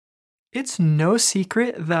It's no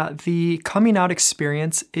secret that the coming out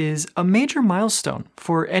experience is a major milestone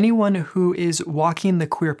for anyone who is walking the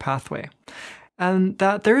queer pathway, and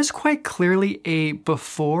that there is quite clearly a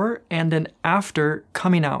before and an after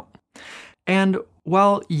coming out. And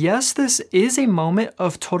while, yes, this is a moment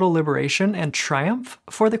of total liberation and triumph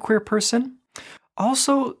for the queer person,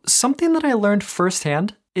 also something that I learned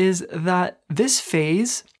firsthand is that this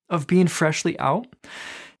phase of being freshly out,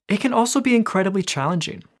 it can also be incredibly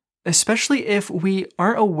challenging, especially if we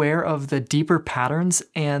aren't aware of the deeper patterns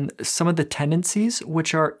and some of the tendencies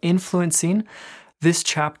which are influencing this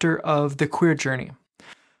chapter of the queer journey.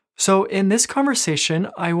 So in this conversation,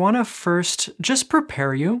 I want to first just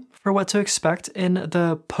prepare you for what to expect in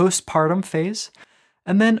the postpartum phase.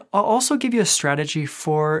 And then I'll also give you a strategy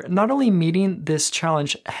for not only meeting this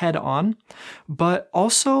challenge head on, but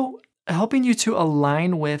also helping you to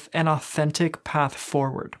align with an authentic path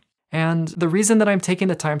forward. And the reason that I'm taking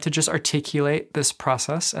the time to just articulate this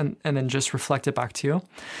process and then just reflect it back to you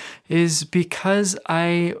is because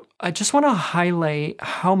I just want to highlight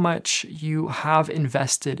how much you have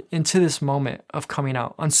invested into this moment of coming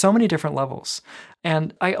out on so many different levels.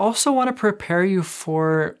 And I also want to prepare you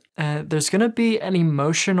for there's going to be an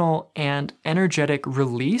emotional and energetic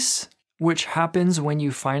release, which happens when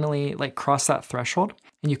you finally cross that threshold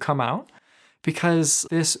and you come out, because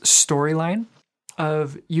this storyline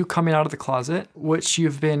of you coming out of the closet, which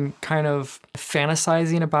you've been kind of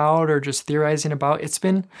fantasizing about or just theorizing about, it's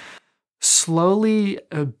been slowly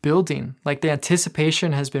building. Like the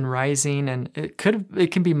anticipation has been rising, and it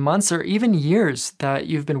can be months or even years that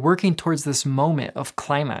you've been working towards this moment of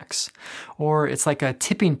climax. Or it's like a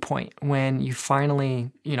tipping point when you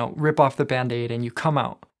finally, rip off the Band-Aid and you come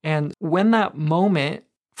out. And when that moment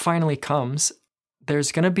finally comes,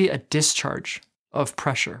 there's going to be a discharge of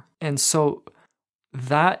pressure. And so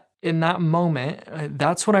that in that moment,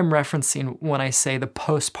 that's what I'm referencing when I say the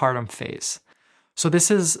postpartum phase. So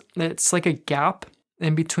it's like a gap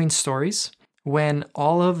in between stories when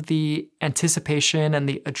all of the anticipation and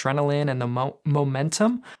the adrenaline and the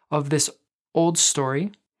momentum of this old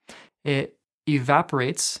story, it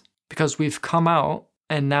evaporates because we've come out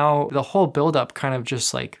and now the whole buildup kind of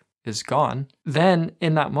just is gone. Then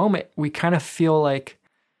in that moment, we kind of feel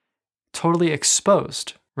totally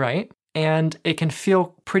exposed, right? And it can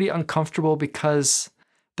feel pretty uncomfortable because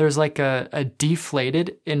there's a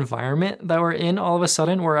deflated environment that we're in all of a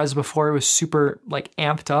sudden, whereas before it was super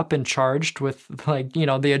amped up and charged with the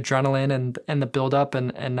adrenaline and the buildup,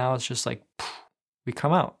 and now it's just we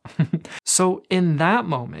come out. So in that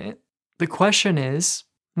moment, the question is,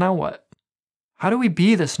 now what? How do we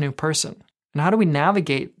be this new person? And how do we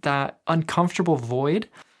navigate that uncomfortable void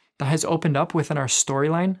that has opened up within our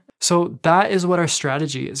storyline? So that is what our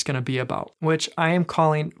strategy is going to be about, which I am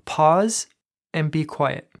calling pause and be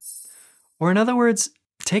quiet. Or in other words,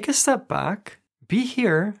 take a step back, be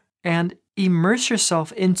here, and immerse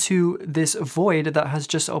yourself into this void that has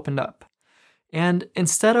just opened up. And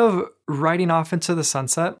instead of riding off into the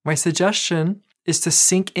sunset, my suggestion is to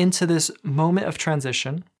sink into this moment of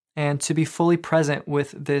transition and to be fully present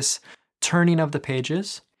with this turning of the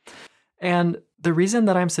pages. And the reason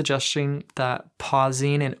that I'm suggesting that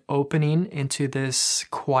pausing and opening into this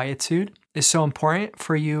quietude is so important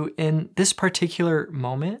for you in this particular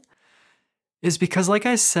moment is because, like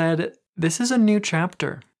I said, this is a new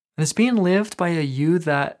chapter and it's being lived by a you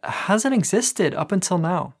that hasn't existed up until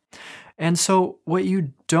now. And so what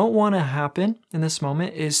you don't want to happen in this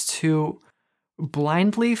moment is to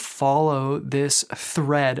blindly follow this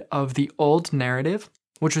thread of the old narrative,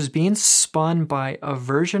 which was being spun by a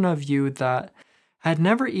version of you that had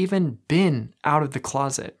never even been out of the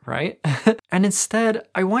closet, right? And instead,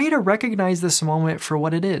 I want you to recognize this moment for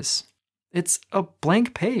what it is. It's a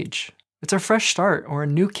blank page. It's a fresh start or a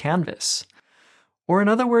new canvas. Or in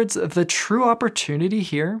other words, the true opportunity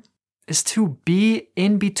here is to be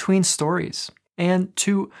in between stories and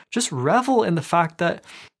to just revel in the fact that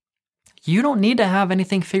you don't need to have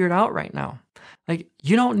anything figured out right now.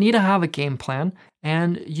 You don't need to have a game plan,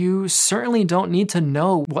 and you certainly don't need to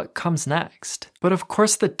know what comes next. But of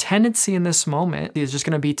course, the tendency in this moment is just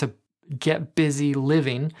going to be to get busy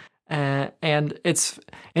living. And it's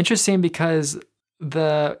interesting because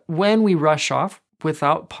when we rush off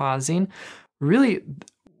without pausing, really,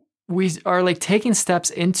 we are taking steps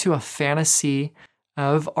into a fantasy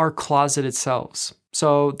of our closeted selves.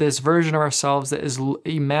 So this version of ourselves that is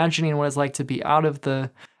imagining what it's like to be out of the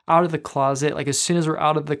closet. As soon as we're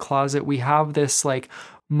out of the closet, we have this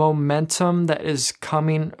momentum that is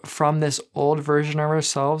coming from this old version of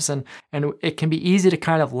ourselves, and it can be easy to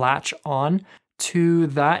kind of latch on to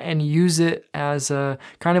that and use it as a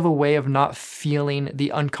kind of a way of not feeling the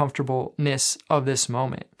uncomfortableness of this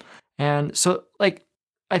moment. And so, like,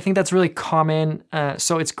 I think that's really common.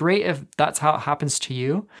 So it's great if that's how it happens to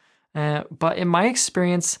you. But in my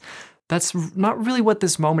experience, that's not really what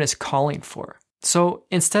this moment is calling for. So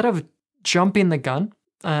instead of jumping the gun,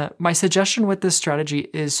 my suggestion with this strategy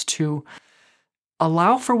is to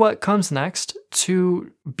allow for what comes next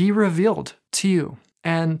to be revealed to you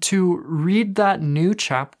and to read that new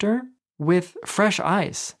chapter with fresh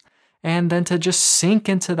eyes, and then to just sink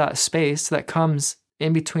into that space that comes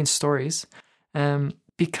in between stories.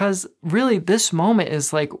 Because really this moment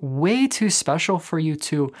is like way too special for you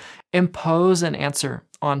to impose an answer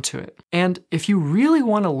onto it. And if you really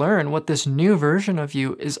want to learn what this new version of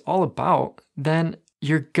you is all about, then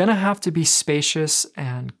you're gonna have to be spacious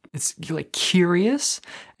and it's like curious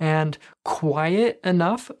and quiet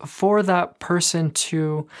enough for that person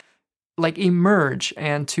to like emerge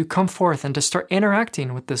and to come forth and to start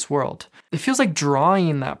interacting with this world. It feels like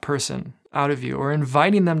drawing that person out of you or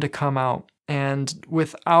inviting them to come out, and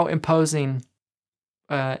without imposing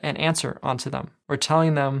an answer onto them or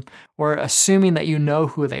telling them or assuming that you know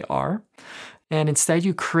who they are. And instead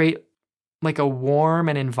you create like a warm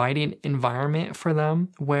and inviting environment for them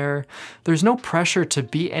where there's no pressure to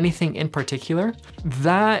be anything in particular.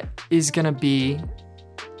 That is going to be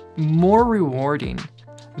more rewarding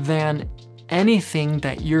than anything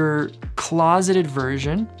that your closeted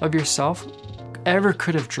version of yourself ever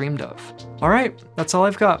could have dreamed of. All right, that's all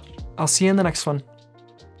I've got. I'll see you in the next one.